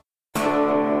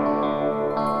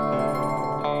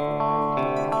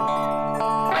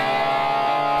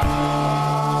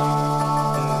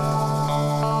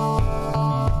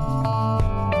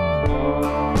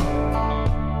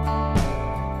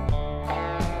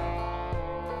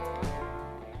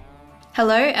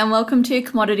Hello and welcome to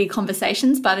Commodity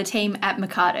Conversations by the team at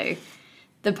Mercado,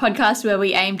 the podcast where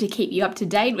we aim to keep you up to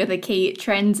date with the key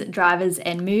trends, drivers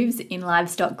and moves in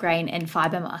livestock, grain and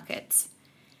fibre markets.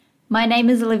 My name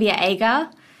is Olivia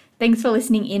Agar. Thanks for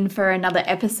listening in for another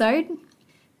episode.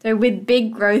 So with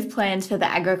big growth plans for the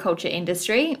agriculture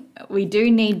industry, we do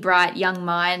need bright young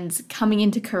minds coming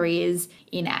into careers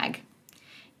in ag.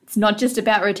 It's not just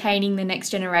about retaining the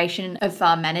next generation of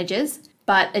farm managers,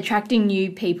 but attracting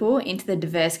new people into the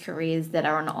diverse careers that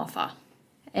are on offer.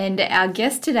 And our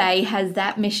guest today has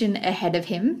that mission ahead of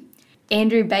him.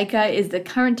 Andrew Baker is the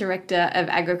current Director of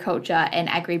Agriculture and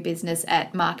Agribusiness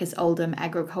at Marcus Oldham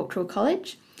Agricultural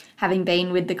College, having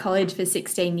been with the college for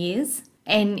 16 years.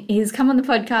 And he's come on the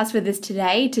podcast with us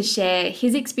today to share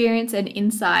his experience and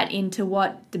insight into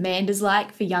what demand is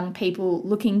like for young people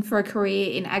looking for a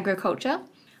career in agriculture,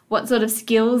 what sort of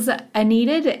skills are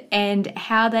needed, and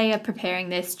how they are preparing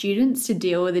their students to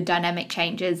deal with the dynamic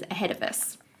changes ahead of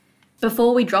us.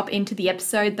 Before we drop into the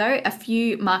episode though, a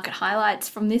few market highlights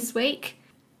from this week.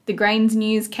 The grains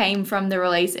news came from the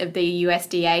release of the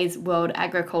USDA's World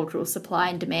Agricultural Supply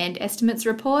and Demand Estimates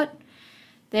report.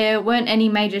 There weren't any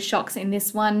major shocks in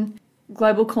this one.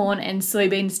 Global corn and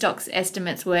soybean stocks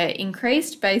estimates were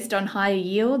increased based on higher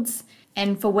yields.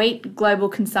 And for wheat, global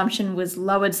consumption was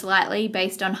lowered slightly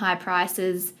based on high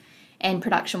prices and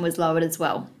production was lowered as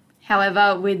well.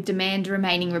 However, with demand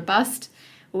remaining robust,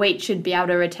 wheat should be able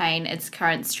to retain its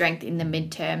current strength in the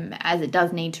midterm as it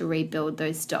does need to rebuild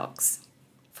those stocks.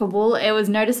 For wool, it was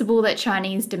noticeable that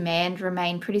Chinese demand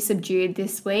remained pretty subdued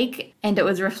this week and it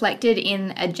was reflected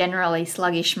in a generally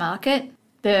sluggish market.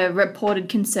 The reported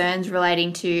concerns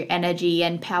relating to energy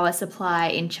and power supply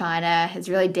in China has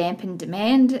really dampened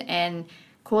demand and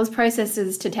caused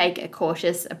processors to take a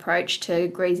cautious approach to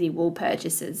greasy wool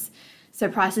purchases. So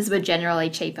prices were generally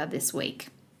cheaper this week.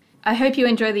 I hope you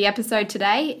enjoy the episode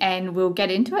today and we'll get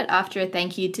into it after a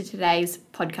thank you to today's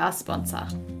podcast sponsor.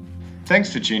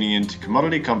 Thanks for tuning in to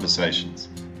Commodity Conversations.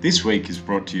 This week is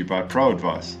brought to you by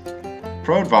ProAdvice.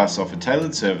 ProAdvice offer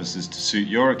tailored services to suit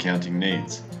your accounting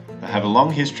needs. They have a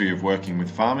long history of working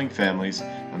with farming families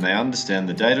and they understand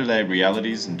the day-to-day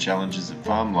realities and challenges of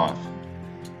farm life.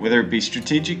 Whether it be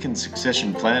strategic and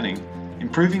succession planning,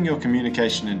 improving your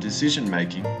communication and decision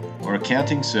making, or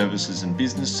accounting services and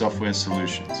business software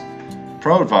solutions,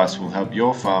 ProAdvice will help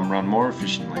your farm run more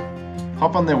efficiently.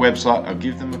 Hop on their website or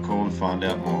give them a call to find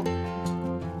out more.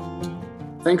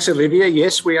 Thanks, Olivia.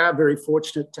 Yes, we are very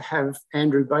fortunate to have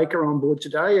Andrew Baker on board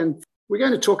today, and we're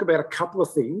going to talk about a couple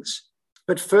of things.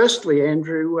 But firstly,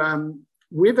 Andrew,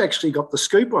 we've actually got the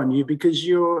scoop on you because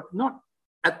you're not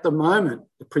at the moment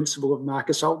the principal of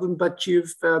Marcus Oldham, but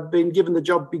you've been given the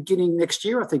job beginning next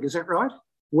year, I think. Is that right?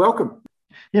 Welcome.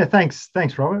 Yeah, thanks,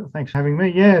 Robert. Thanks for having me.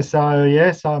 Yes,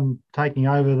 I'm taking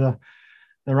over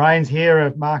the reins here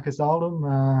at Marcus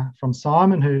Oldham from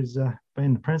Simon, who's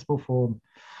been the principal for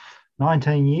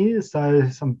 19 years. So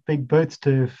some big boots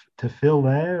to fill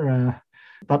there.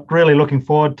 But really looking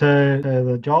forward to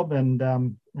the job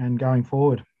and going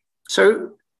forward.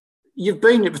 So you've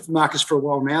been with Marcus for a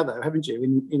while now, though, haven't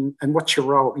you? And what's your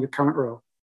role, your current role?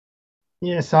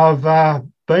 Yes, I've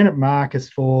been at Marcus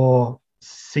for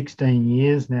 16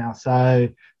 years now. So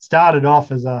started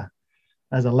off as a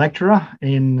lecturer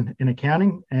in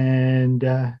accounting, and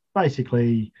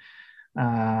basically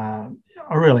I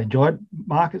really enjoyed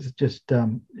Marcus. It just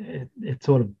it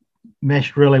sort of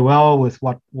meshed really well with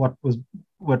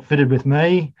what fitted with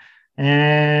me,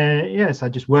 and yes, I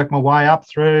just worked my way up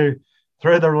through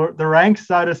the ranks,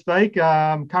 so to speak.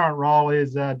 Current role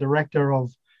is Director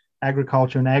of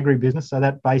Agriculture and Agribusiness, so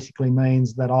that basically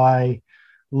means that I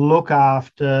look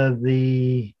after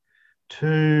the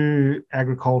two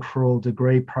agricultural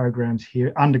degree programs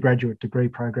here, undergraduate degree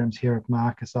programs here at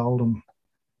Marcus Oldham.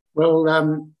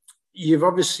 Well, you've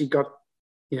obviously got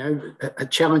a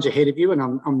challenge ahead of you, and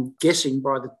I'm guessing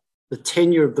by the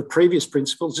tenure of the previous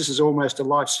principals, this is almost a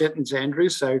life sentence, Andrew.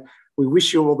 So we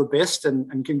wish you all the best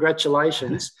and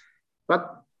congratulations.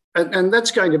 And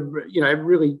that's going to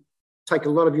really take a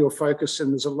lot of your focus,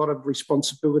 and there's a lot of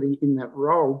responsibility in that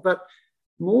role. But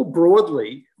more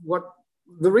broadly,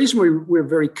 the reason we're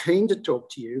very keen to talk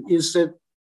to you is that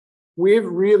we're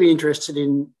really interested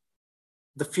in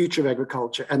the future of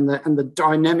agriculture and the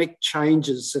dynamic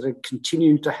changes that are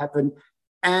continuing to happen,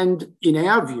 and in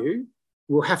our view,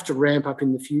 will have to ramp up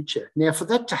in the future. Now, for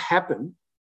that to happen,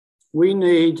 we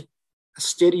need a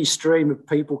steady stream of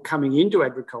people coming into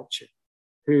agriculture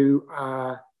who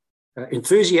are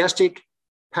enthusiastic,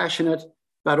 passionate,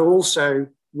 but also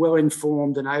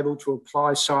well-informed and able to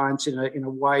apply science in a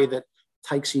way that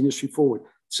takes the industry forward.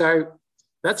 So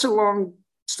that's a long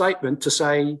statement to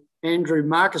say Andrew,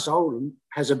 Marcus Oldham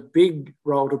has a big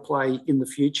role to play in the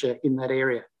future in that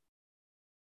area.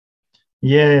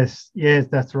 Yes,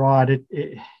 that's right.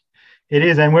 It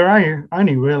is, and we're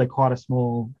only really quite a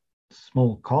small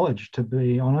college, to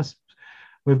be honest.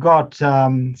 We've got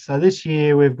so this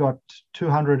year we've got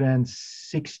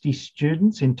 260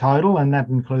 students in total, and that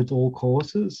includes all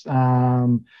courses.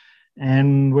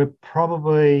 And we're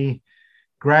probably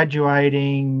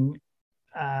graduating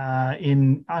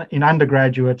in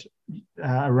undergraduate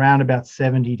around about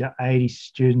 70 to 80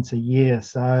 students a year.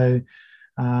 So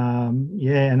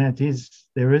and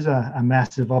there is a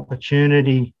massive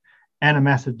opportunity and a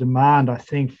massive demand, I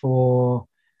think, for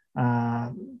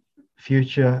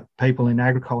future people in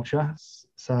agriculture.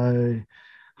 So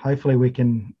hopefully we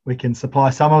can supply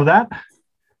some of that.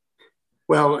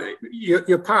 Well,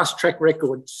 your past track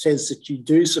record says that you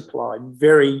do supply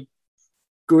very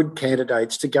good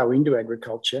candidates to go into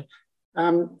agriculture.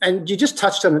 And you just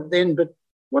touched on it then, but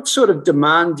what sort of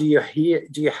demand do you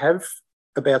have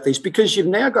about these? Because you've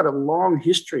now got a long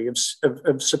history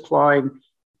of supplying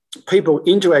people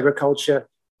into agriculture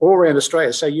all around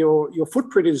Australia. So your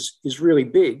footprint is really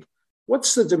big.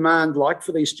 What's the demand like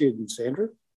for these students, Andrew?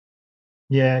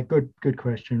 Yeah, good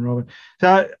question, Robert.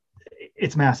 So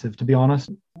it's massive, to be honest.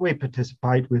 We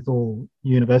participate with all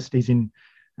universities in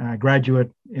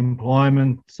graduate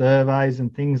employment surveys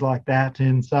and things like that.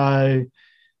 And so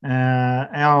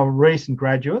our recent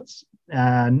graduates,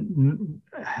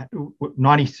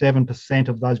 97%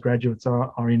 of those graduates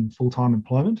are in full-time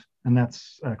employment, and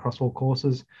that's across all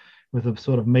courses, with a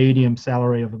sort of medium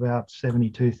salary of about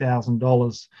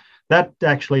 $72,000. That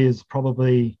actually is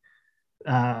probably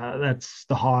that's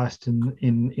the highest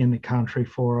in the country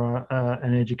for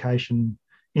an education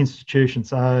institution.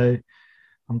 So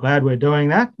I'm glad we're doing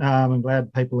that. I'm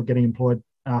glad people are getting employed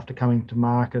after coming to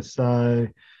Marcus. So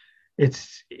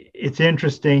it's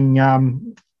interesting,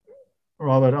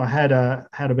 Robert. I had a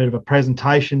bit of a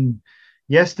presentation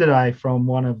yesterday from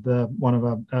one of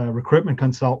our recruitment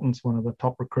consultants, one of the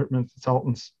top recruitment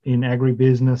consultants in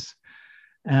agribusiness,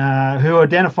 who are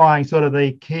identifying sort of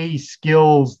the key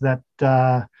skills that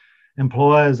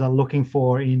employers are looking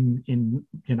for in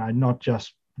not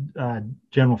just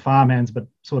general farmhands, but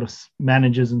sort of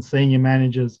managers and senior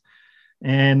managers,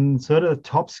 and sort of the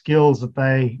top skills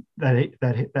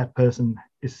that person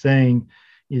is seeing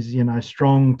is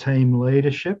strong team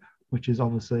leadership, which is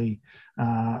obviously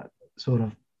sort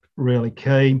of really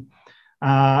key.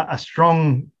 A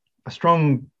strong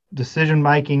decision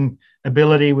making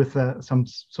ability with some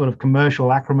sort of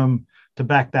commercial acumen to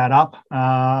back that up,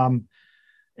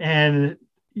 and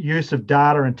use of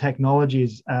data and technology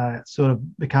has sort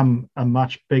of become a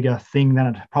much bigger thing than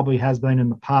it probably has been in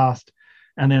the past.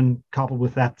 And then coupled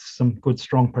with that, some good,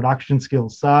 strong production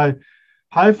skills. So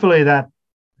hopefully that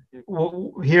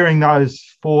hearing those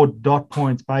 4 dot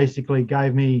points basically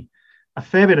gave me a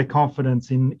fair bit of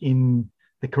confidence in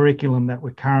the curriculum that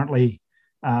we're currently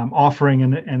offering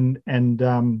and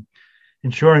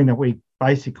ensuring that we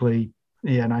basically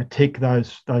tick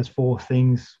those 4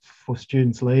 things for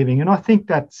students leaving. And I think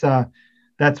that's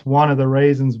one of the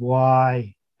reasons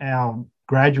why our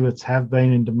graduates have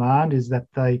been in demand, is that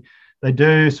they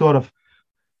do sort of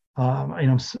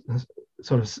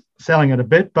sort of selling it a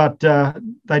bit, but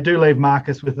they do leave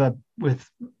Marcus with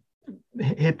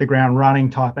hit the ground running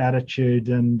type attitude,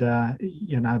 and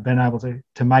been able to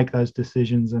make those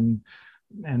decisions and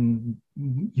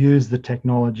use the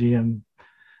technology and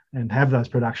have those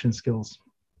production skills.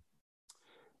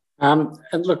 And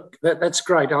look, that's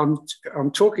great. I'm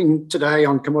talking today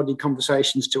on Commodity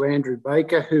Conversations to Andrew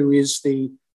Baker, who is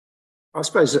I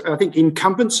think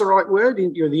incumbent's the right word.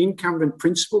 You're the incumbent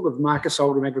principal of Marcus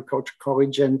Oldham Agricultural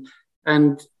College, and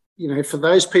for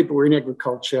those people who are in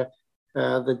agriculture,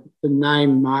 the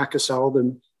name Marcus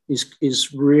Oldham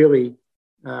is really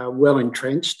well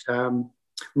entrenched.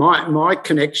 My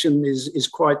connection is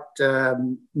quite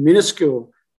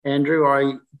minuscule, Andrew.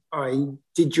 I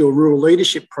did your rural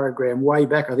leadership program way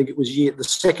back. I think it was the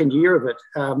second year of it.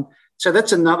 So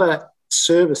that's another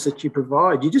service that you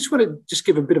provide. You just want to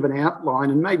give a bit of an outline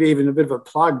and maybe even a bit of a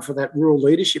plug for that rural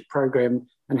leadership program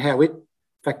and how it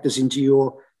factors into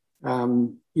your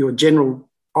general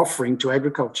offering to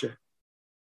agriculture.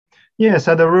 Yeah,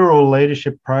 so the rural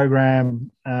leadership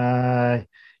program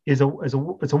is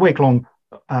a week-long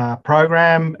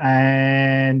program,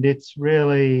 and it's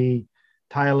really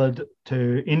tailored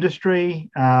to industry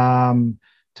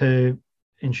to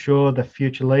ensure the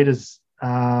future leaders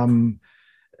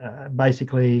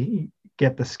basically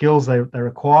get the skills they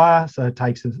require. So it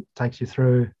takes you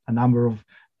through a number of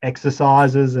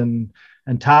exercises and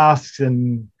tasks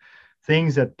and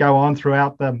things that go on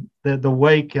throughout the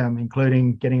week,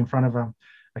 including getting in front of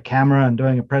a camera and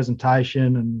doing a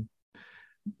presentation and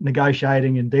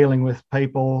negotiating and dealing with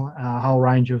people, a whole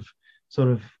range of sort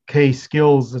of key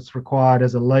skills that's required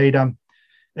as a leader.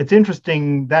 It's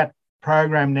interesting that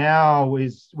program now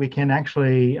is we can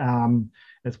actually,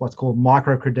 it's what's called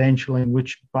micro-credentialing,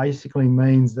 which basically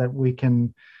means that we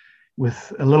can,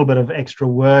 with a little bit of extra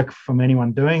work from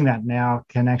anyone doing that now,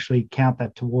 can actually count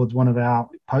that towards one of our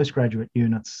postgraduate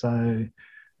units. So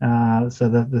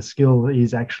the skill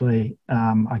is actually,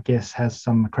 I guess, has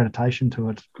some accreditation to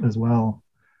it as well.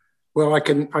 Well, I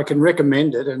can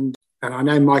recommend it, and I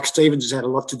know Mike Stevens has had a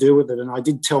lot to do with it. And I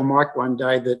did tell Mike one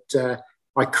day that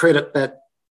I credit that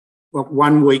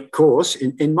 1 week course.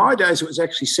 In my days, it was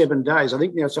actually 7 days. I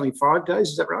think now it's only 5 days.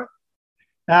 Is that right?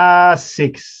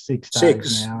 Six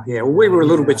days now. Yeah, well, we were a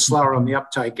little bit slower on the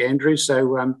uptake, Andrew.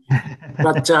 So,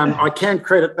 but I can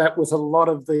credit that with a lot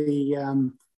of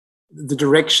the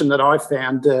direction that I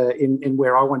found in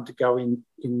where I wanted to go in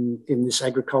this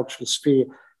agricultural sphere.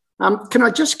 Can I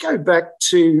just go back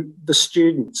to the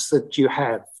students that you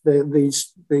have,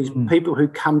 these people who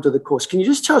come to the course? Can you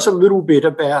just tell us a little bit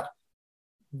about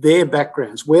their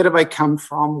backgrounds? Where do they come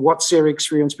from? What's their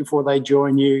experience before they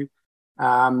join you?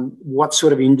 What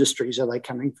sort of industries are they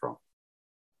coming from?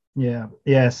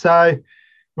 Yeah. So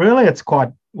really, it's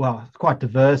quite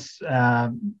diverse.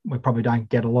 We probably don't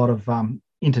get a lot of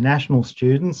international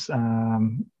students.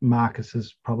 Marcus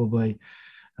is probably,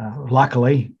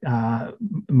 luckily,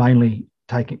 mainly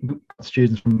taking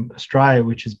students from Australia,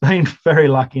 which has been very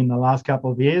lucky in the last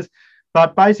couple of years.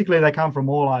 But basically, they come from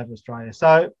all over Australia.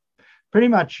 So pretty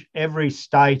much every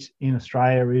state in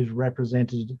Australia is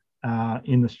represented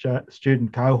in the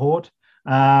student cohort.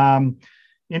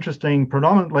 Interesting,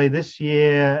 predominantly this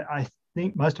year, I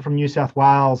think most are from New South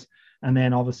Wales, and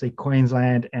then obviously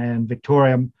Queensland and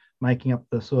Victoria making up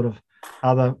the sort of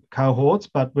other cohorts.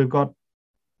 But we've got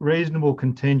reasonable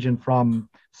contingent from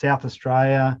South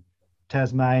Australia,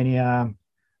 Tasmania,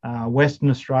 Western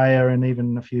Australia, and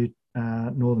even a few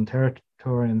Northern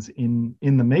Territorians in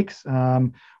the mix.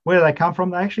 Where do they come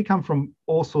from? They actually come from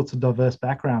all sorts of diverse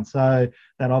backgrounds. So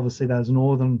that obviously those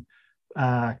northern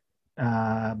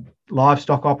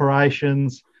livestock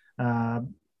operations,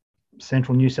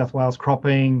 central New South Wales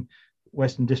cropping,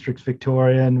 Western Districts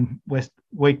Victorian,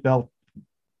 Wheat Belt,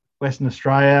 Western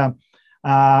Australia,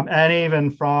 and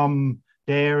even from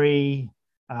dairy,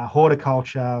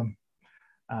 horticulture,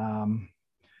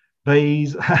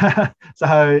 bees.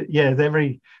 So yeah,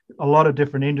 there's a lot of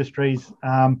different industries.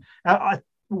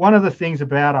 One of the things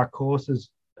about our courses,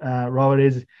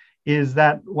 Robert, is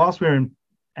that whilst we're in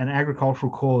an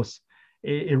agricultural course,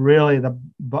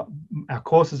 our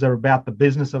courses are about the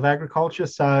business of agriculture.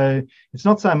 So it's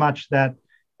not so much that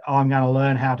I'm going to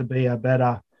learn how to be a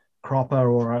better cropper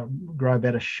or grow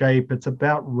better sheep. It's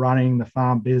about running the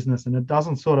farm business, and it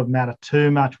doesn't sort of matter too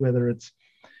much whether it's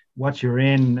what you're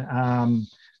in.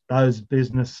 Those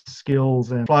business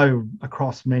skills and flow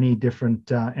across many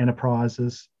different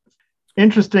enterprises.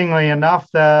 Interestingly enough,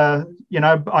 I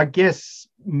guess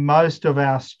most of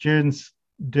our students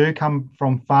do come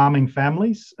from farming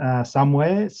families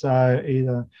somewhere, so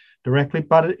either directly,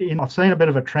 but I've seen a bit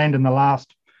of a trend in the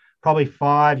last probably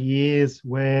 5 years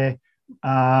where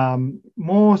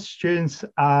more students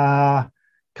are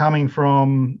coming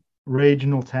from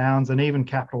regional towns and even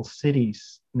capital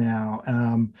cities now.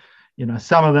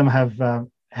 Some of them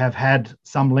have had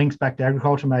some links back to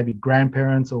agriculture, maybe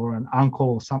grandparents or an uncle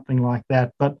or something like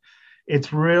that. But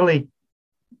it's really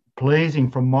pleasing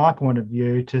from my point of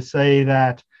view to see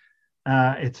that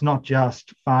it's not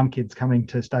just farm kids coming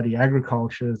to study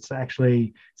agriculture. It's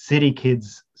actually city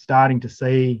kids starting to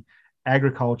see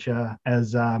agriculture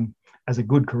as a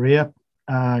good career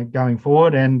going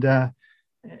forward.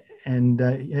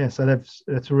 So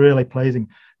that's really pleasing.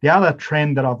 The other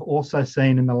trend that I've also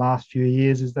seen in the last few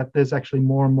years is that there's actually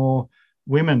more and more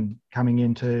women coming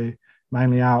into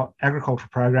mainly our agriculture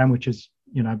program, which is,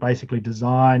 basically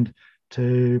designed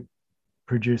to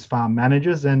produce farm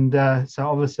managers. And so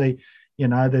obviously,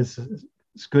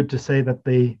 it's good to see that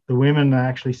the women are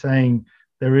actually saying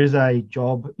there is a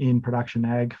job in production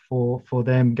ag for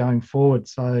them going forward.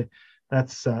 So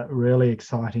that's really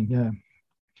exciting. Yeah.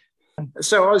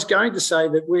 So I was going to say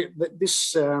that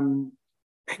this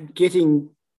getting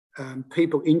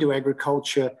people into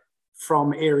agriculture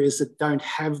from areas that don't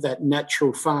have that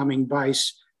natural farming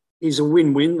base is a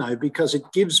win-win, though, because it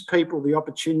gives people the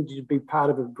opportunity to be part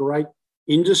of a great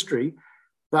industry.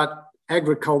 But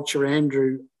agriculture,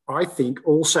 Andrew, I think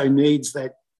also needs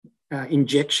that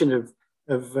injection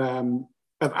of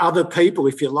other people,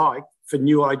 if you like, for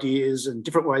new ideas and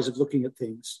different ways of looking at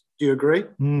things. Do you agree?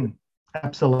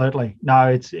 Absolutely. No,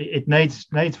 it needs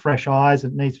fresh eyes.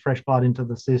 It needs fresh blood into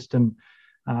the system.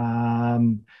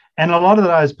 And a lot of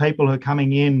those people who are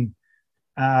coming in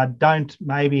don't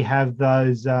maybe have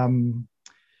those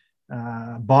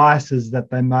biases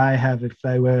that they may have if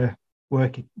they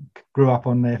grew up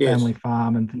on their family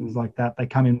farm and things like that. They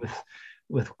come in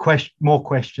with more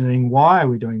questioning. Why are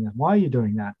we doing that? Why are you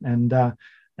doing that? And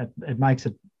it makes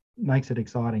it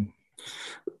exciting.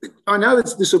 I know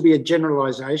that this will be a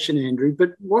generalisation, Andrew,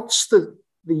 but what's the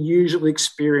usual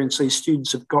experience these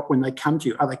students have got when they come to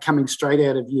you? Are they coming straight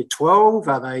out of year 12?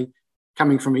 Are they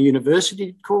coming from a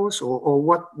university course? Or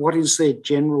what is their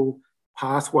general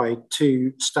pathway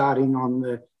to starting on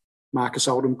the Marcus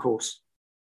Oldham course?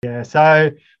 Yeah, so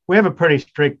we have a pretty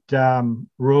strict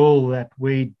rule that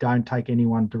we don't take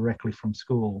anyone directly from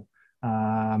school.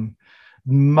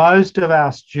 Most of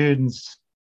our students,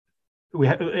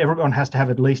 everyone has to have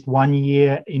at least 1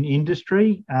 year in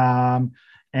industry,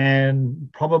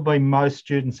 and probably most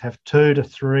students have 2 to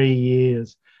 3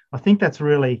 years. I think that's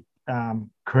really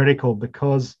critical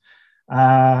because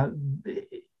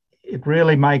it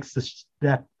really makes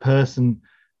that person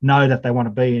know that they want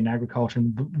to be in agriculture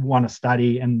and want to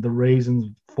study, and the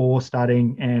reasons for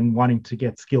studying and wanting to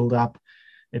get skilled up,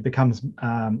 it becomes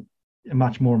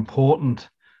much more important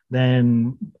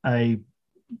than a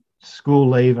school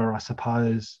leaver, I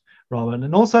suppose, Robin.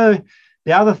 And also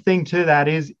the other thing to that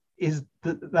is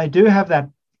that they do have that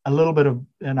a little bit of,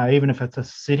 even if it's a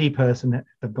city person that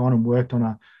they've gone and worked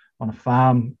on a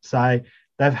farm, say,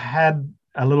 they've had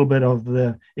a little bit of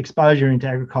the exposure into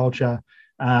agriculture,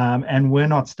 and we're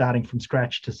not starting from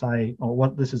scratch to say,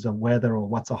 what this is a wether or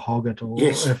what's a hogget, or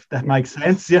if that makes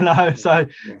sense, So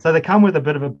they come with a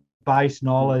bit of a base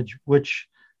knowledge, which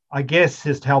I guess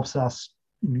just helps us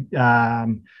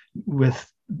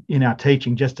with in our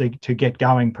teaching just to get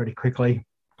going pretty quickly.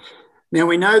 Now,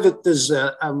 we know that there's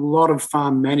a lot of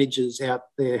farm managers out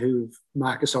there who've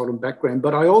Marcus Oldham background,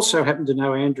 but I also happen to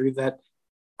know, Andrew, that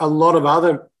a lot of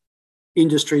other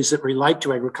industries that relate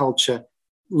to agriculture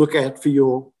look at for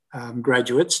your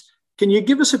graduates. Can you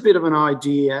give us a bit of an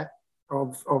idea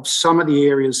of some of the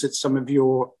areas that some of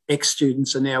your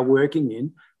ex-students are now working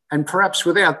in, and perhaps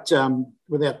without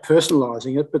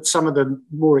personalising it, but some of the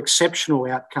more exceptional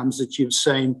outcomes that you've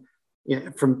seen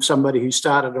from somebody who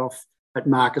started off at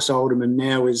Marcus Oldham and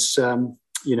now is,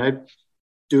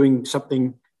 doing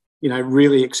something,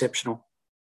 really exceptional?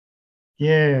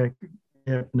 Yeah,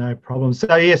 no problem.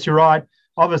 So yes, you're right.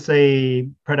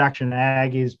 Obviously, production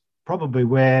ag is probably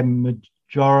where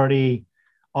majority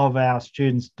of our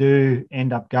students do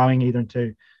end up going, either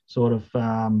into sort of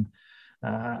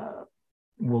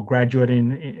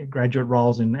graduate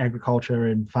roles in agriculture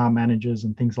and farm managers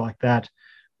and things like that.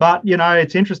 But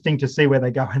it's interesting to see where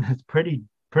they go, and it's pretty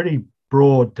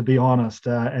broad, to be honest,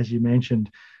 as you mentioned.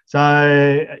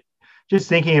 So just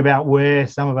thinking about where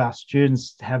some of our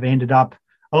students have ended up,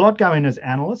 a lot go in as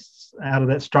analysts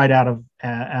straight out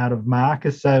of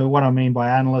Marcus. So what I mean by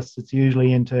analysts, it's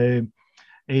usually into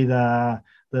either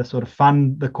the sort of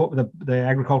fund, the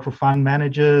agricultural fund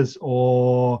managers,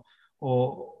 or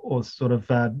sort of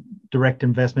direct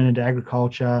investment into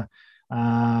agriculture,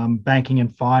 banking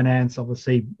and finance.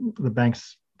 Obviously, the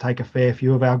banks take a fair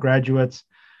few of our graduates.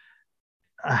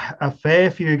 A fair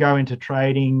few go into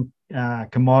trading,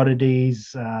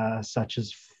 commodities such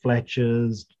as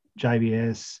Fletcher's,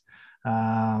 JBS,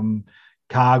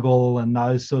 Cargill, and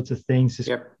those sorts of things.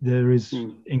 There is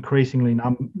increasingly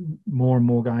more and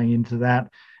more going into that.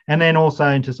 And then also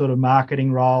into sort of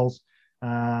marketing roles,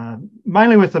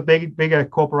 mainly with the bigger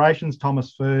corporations,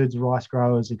 Thomas Foods, Rice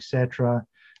Growers, etc.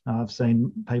 I've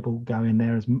seen people go in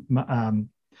there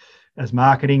as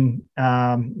marketing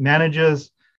managers.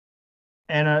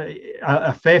 And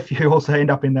a fair few also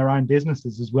end up in their own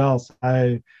businesses as well.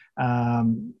 So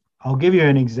I'll give you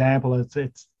an example.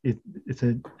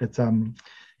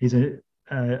 He's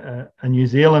a New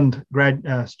Zealand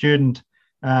grad student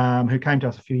who came to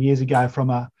us a few years ago from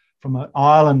an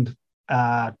island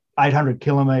 800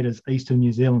 kilometres east of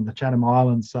New Zealand, the Chatham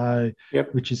Islands,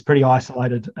 which is pretty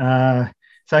isolated.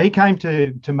 So he came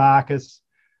to Marcus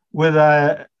with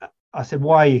I said,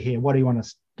 "Why are you here? What do you want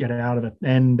to get out of it?"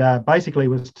 And basically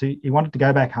he wanted to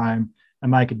go back home and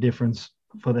make a difference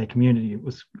for their community. It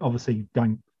was obviously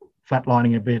going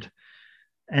flatlining a bit.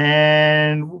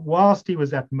 And whilst he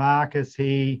was at Marcus,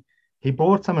 he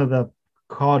bought some of the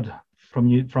cod from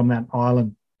that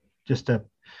island just to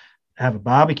have a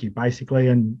barbecue, basically.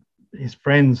 And his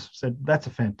friends said, "That's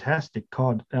a fantastic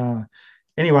cod."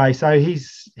 Anyway, so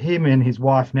him and his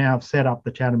wife now have set up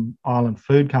the Chatham Island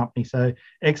Food Company, so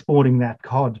exporting that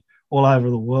cod all over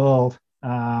the world.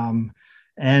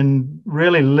 and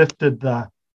really lifted the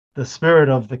spirit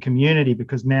of the community,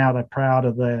 because now they're proud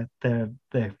of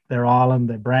their island,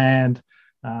 their brand,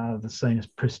 the scene is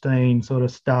pristine sort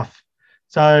of stuff.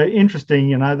 So interesting,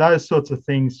 you know, those sorts of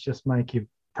things just make you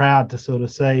proud to sort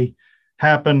of see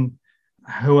happen.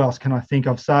 Who else can I think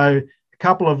of? So a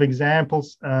couple of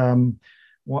examples.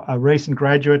 A recent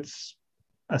graduate's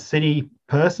a city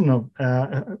person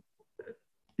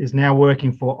is now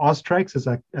working for Austrix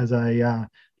as a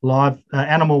live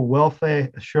animal welfare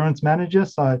assurance manager.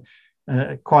 So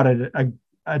quite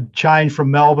a change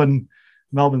from Melbourne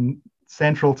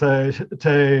Central to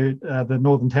the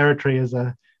Northern Territory as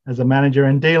a manager,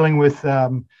 and dealing with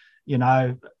you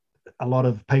know, a lot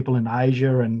of people in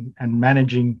Asia and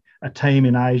managing a team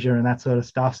in Asia and that sort of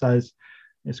stuff. So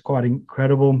it's quite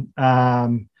incredible.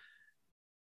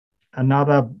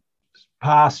 Another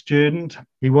past student,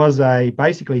 he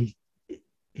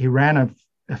ran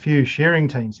a few shearing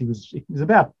teams. He was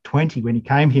about 20 when he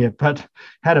came here, but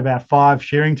had about 5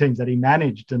 shearing teams that he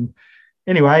managed. And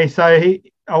anyway, so I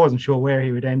wasn't sure where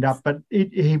he would end up, but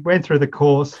he went through the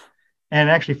course and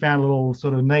actually found a little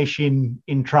sort of niche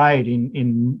in trade,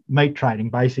 in meat trading,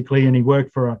 basically. And he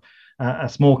worked for a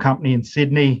small company in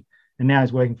Sydney, and now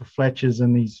he's working for Fletcher's,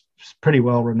 and he's pretty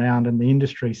well renowned in the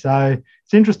industry. So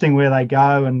it's interesting where they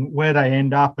go and where they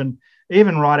end up, and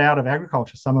even right out of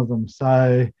agriculture, some of them.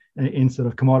 So in sort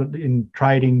of commodity, in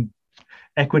trading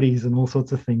equities and all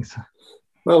sorts of things.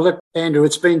 Well, look, Andrew,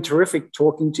 it's been terrific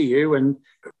talking to you, and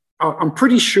I'm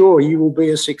pretty sure you will be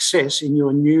a success in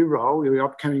your new role, your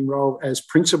upcoming role as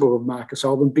principal of Marcus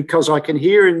Oldham, because I can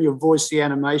hear in your voice the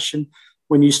animation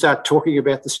when you start talking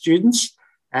about the students.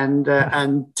 And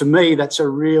to me, that's a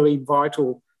really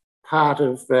vital part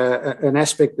of an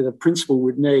aspect that a principal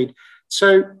would need.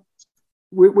 So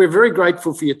we're very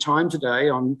grateful for your time today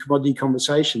on Commodity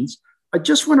Conversations. I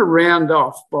just want to round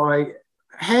off by,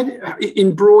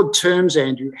 in broad terms,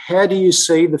 Andrew, how do you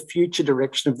see the future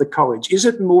direction of the college? Is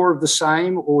it more of the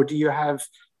same, or do you have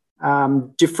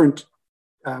different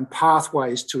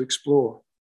pathways to explore?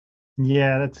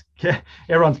 Yeah,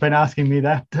 everyone's been asking me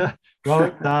that,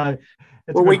 Robert.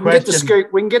 Well, we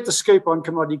can get the scoop on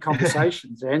Commodity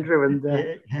Conversations, Andrew, and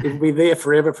it'll be there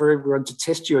forever for everyone to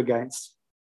test you against.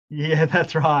 Yeah,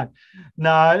 that's right.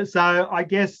 No, so I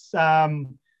guess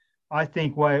I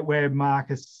think where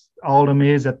Marcus Oldham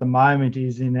is at the moment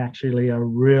is in actually a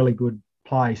really good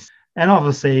place. And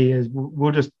obviously,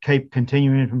 we'll just keep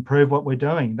continuing to improve what we're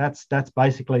doing. That's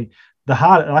basically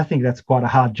I think that's quite a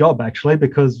hard job, actually,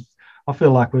 because I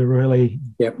feel like we're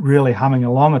really humming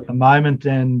along at the moment,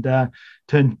 and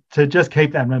to just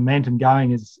keep that momentum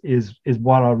going is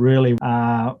what I really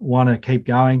want to keep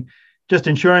going. Just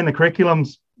ensuring the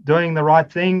curriculum's doing the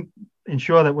right thing,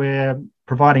 ensure that we're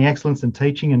providing excellence in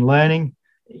teaching and learning,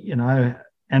 you know,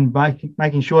 and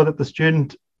making sure that the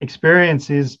student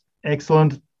experience is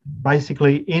excellent,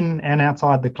 basically in and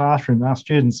outside the classroom. Our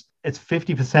students, it's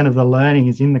 50% of the learning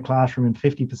is in the classroom and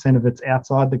 50% of it's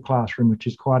outside the classroom, which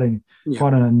is quite an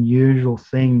unusual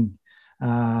thing.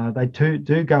 They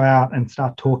do go out and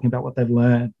start talking about what they've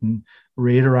learned and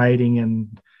reiterating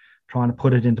and trying to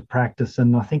put it into practice.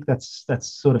 And I think that's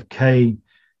sort of key.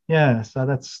 Yeah, so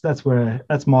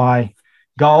that's my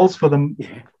goals for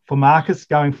Marcus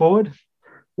going forward.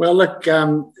 Well, look,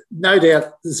 no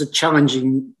doubt there's a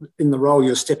challenging in the role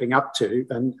you're stepping up to,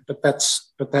 but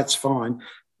that's fine.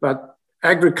 But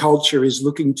agriculture is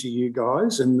looking to you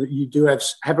guys, and you do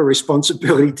have a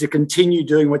responsibility to continue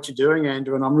doing what you're doing,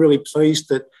 Andrew. And I'm really pleased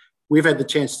that we've had the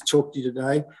chance to talk to you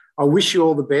today. I wish you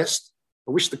all the best.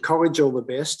 I wish the college all the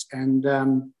best, and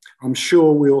I'm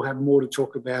sure we'll have more to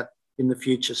talk about in the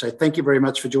future. So thank you very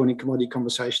much for joining Commodity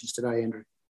Conversations today, Andrew.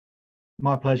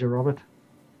 My pleasure, Robert.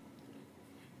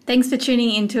 Thanks for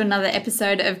tuning in to another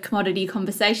episode of Commodity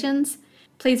Conversations.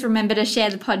 Please remember to share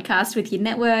the podcast with your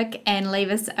network and leave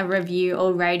us a review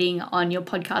or rating on your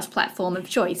podcast platform of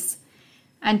choice.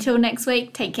 Until next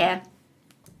week, take care.